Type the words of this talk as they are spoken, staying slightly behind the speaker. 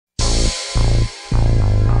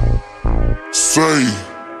Say,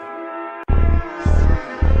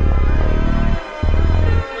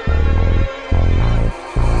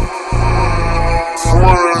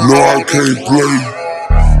 no, I can't play.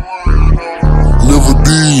 Never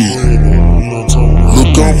did.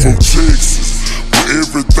 Look, I'm from Texas, where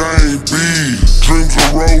everything big. Dreams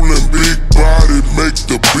are rolling, big body, make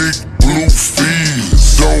the big blue feels.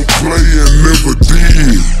 Don't play and never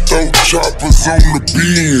did. Throw choppers on the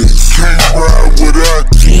bins. Can't ride without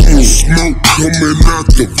keys. Smoke coming out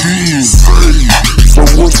the vents. So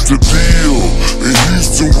what's the deal? In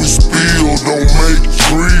Houston we spill, don't make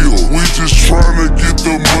drill. We just tryna get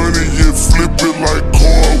the money and flip it like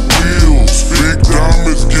cartwheels. Big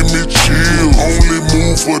diamonds give me chills. Only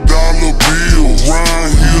move for dollar bills.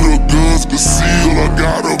 Round here the guns conceal. I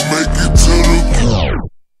gotta make it to the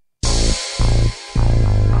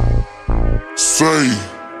say.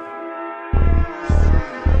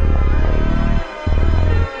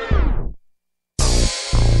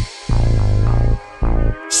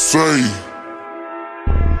 Say.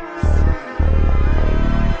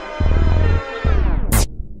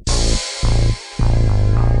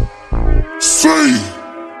 Say.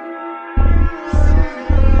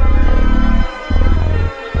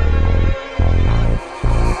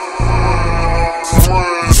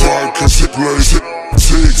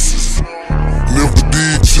 Texas, never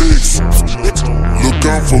did Texas. Look,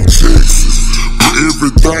 I'm from Texas, where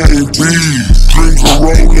everything big. Dreams are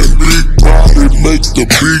rolling, big body, make the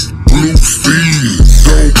big blue feels.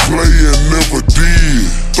 Don't play and never did.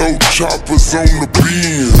 Throw choppers on the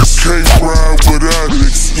bins. Can't ride without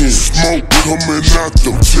it. Smoke coming out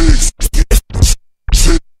the Texas,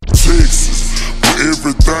 where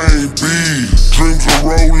everything big. Dreams are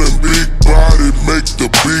rolling, big body, make the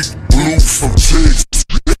big blue from Texas.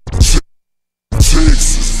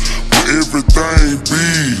 Where everything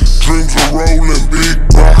big. Dreams are rolling, big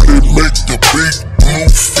body, make the big blue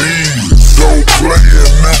feels. Don't play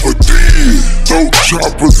and never did. Throw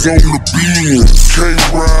choppers on the bins. Can't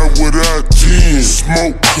ride without tens.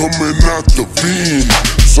 Smoke coming out the vents.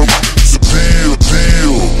 So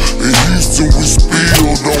deal. In Houston we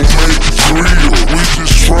spill, don't make it drill. We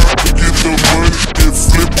just try to get the money and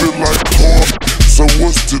flip it like car. So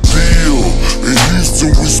what's the deal? In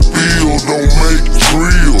Houston we spill, don't make it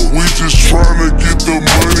drill. We just tryna get the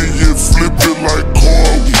money and flip it like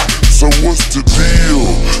car. So what's the deal?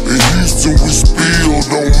 In Houston we spill,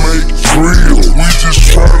 don't make it drill. We just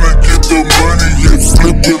tryna get the money and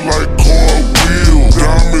flip it like cartwheel.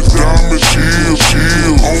 Diamonds,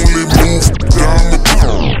 chill. Only move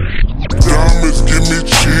diamonds, give me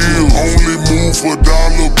chill. Only move for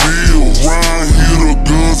dollar bills. Round here the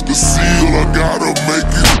guns conceal. I gotta make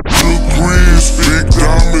it look grizz. Big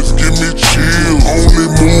diamonds, give me chill. Only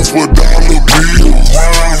move for dollar bills.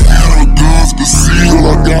 Round here the guns conceal.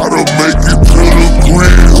 I gotta make it to the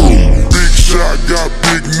grill. Big shot, got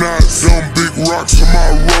big knots. Them big rocks in my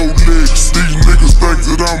Rolex. These niggas think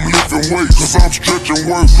that I'm lifting weight, cause I'm stretching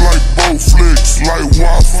work like Bowflex. Like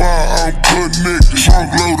Wi-Fi, I'm connected.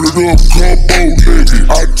 Trunk loaded up, combo-legged.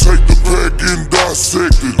 I take the pack and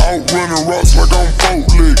dissect it. Out running rocks like I'm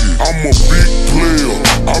bow-legged. I'm a big player,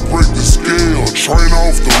 I break the scale. Train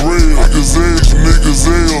off the rail. Niggas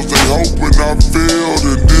L's, they hoping I failed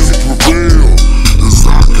and didn't prevail. The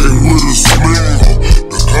sock came with a smell,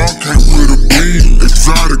 the gun came with a beam.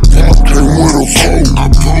 Exotic pop came with a foe. I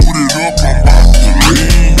pulled it up, I'm about to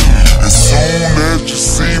lean. As soon as you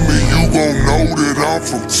see me, you gon' know that I'm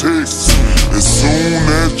from Texas. As soon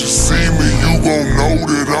as you see me, you gon' know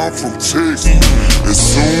that I'm from Texas. As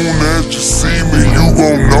soon as you see me, you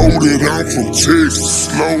gon' know that I'm from Texas.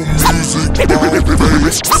 Slow music, ball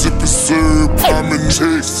face, sippin' syrup, I'm in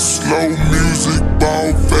Texas. Slow music,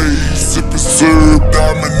 ball face, sippin' syrup,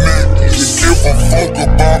 Dominic. Can't give a fuck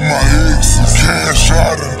about my exes. Cash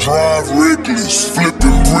out and drive reckless,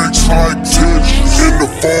 flipping bricks like Tetris. In the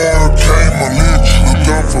farm came a lynch. Look,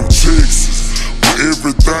 I'm from Texas, where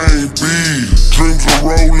everything big. Dreams are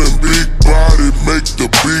rolling, big body, make the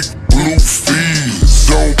big blue feels.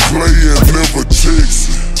 Don't play and never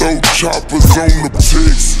text. Throw choppers on the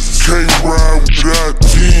Texas. Can't ride without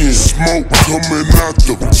tens. Smoke coming out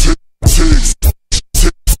the Texas,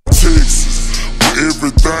 where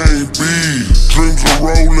everything big. Dreams are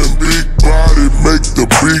rolling, big body, make the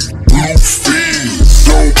big blue feels.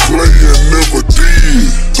 Don't play and never did.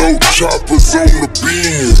 Throw choppers on the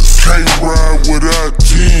bins. Can't ride without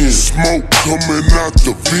tens. Smoke coming out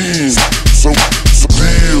the vents. So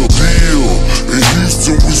deal. In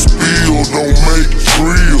Houston we spill, don't make it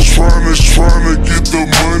drill. Tryna get the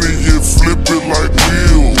money and flip it like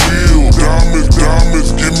wheel.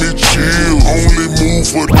 Diamonds, give me chill. Only move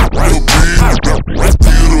for the bill. Get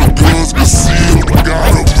the guns concealed.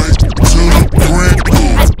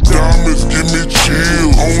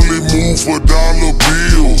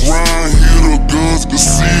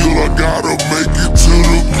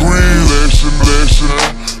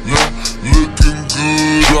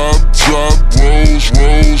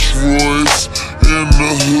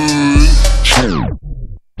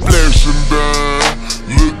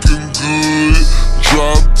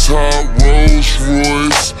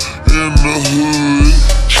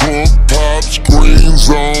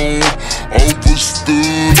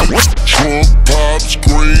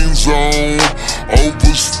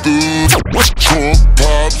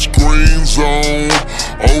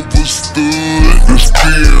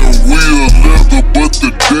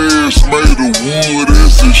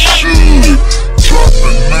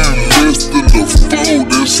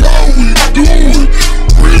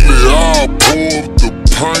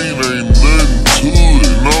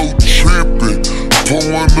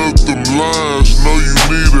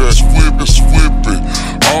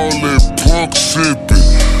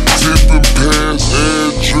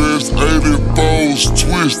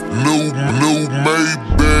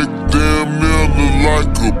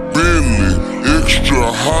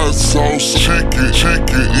 hot sauce, chicken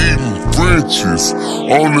eating Frenchies.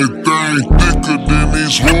 Only thing thicker than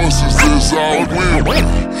these horses is all women.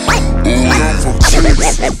 Ooh, I'm from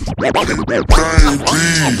Texas. Thing big,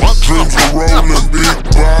 dreams of rolling, big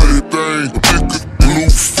body thing, thicker blue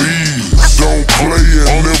feet. Don't play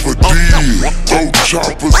and never did. Throw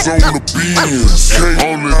choppers on the bins. Can't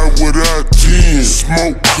on it out without 10.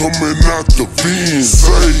 Smoke coming out the vents.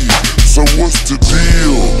 Say, so what's the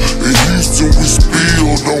deal? In Houston we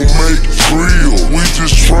spill, don't make drill. We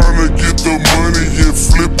just tryna get the money and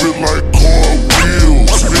flip it like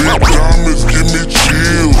cartwheels. Big diamonds give me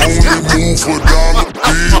chills. Only move for dollar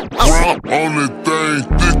bill. Only thing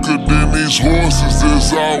thicker than these horses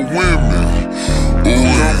is our women. Ooh,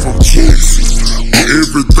 I'm from Texas,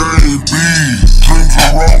 everything big. Dreams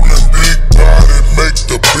of rolling, big body, make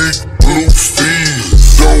the big blue feed.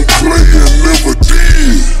 Don't play and never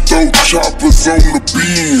did. Throw choppers on the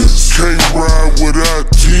bins. Can't ride without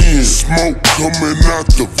 10. Smoke coming out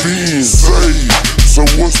the vents. Say, so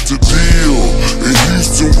what's the deal? In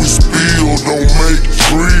Houston we spill, don't make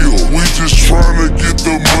drill. We just tryna get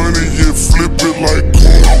the money and flip it like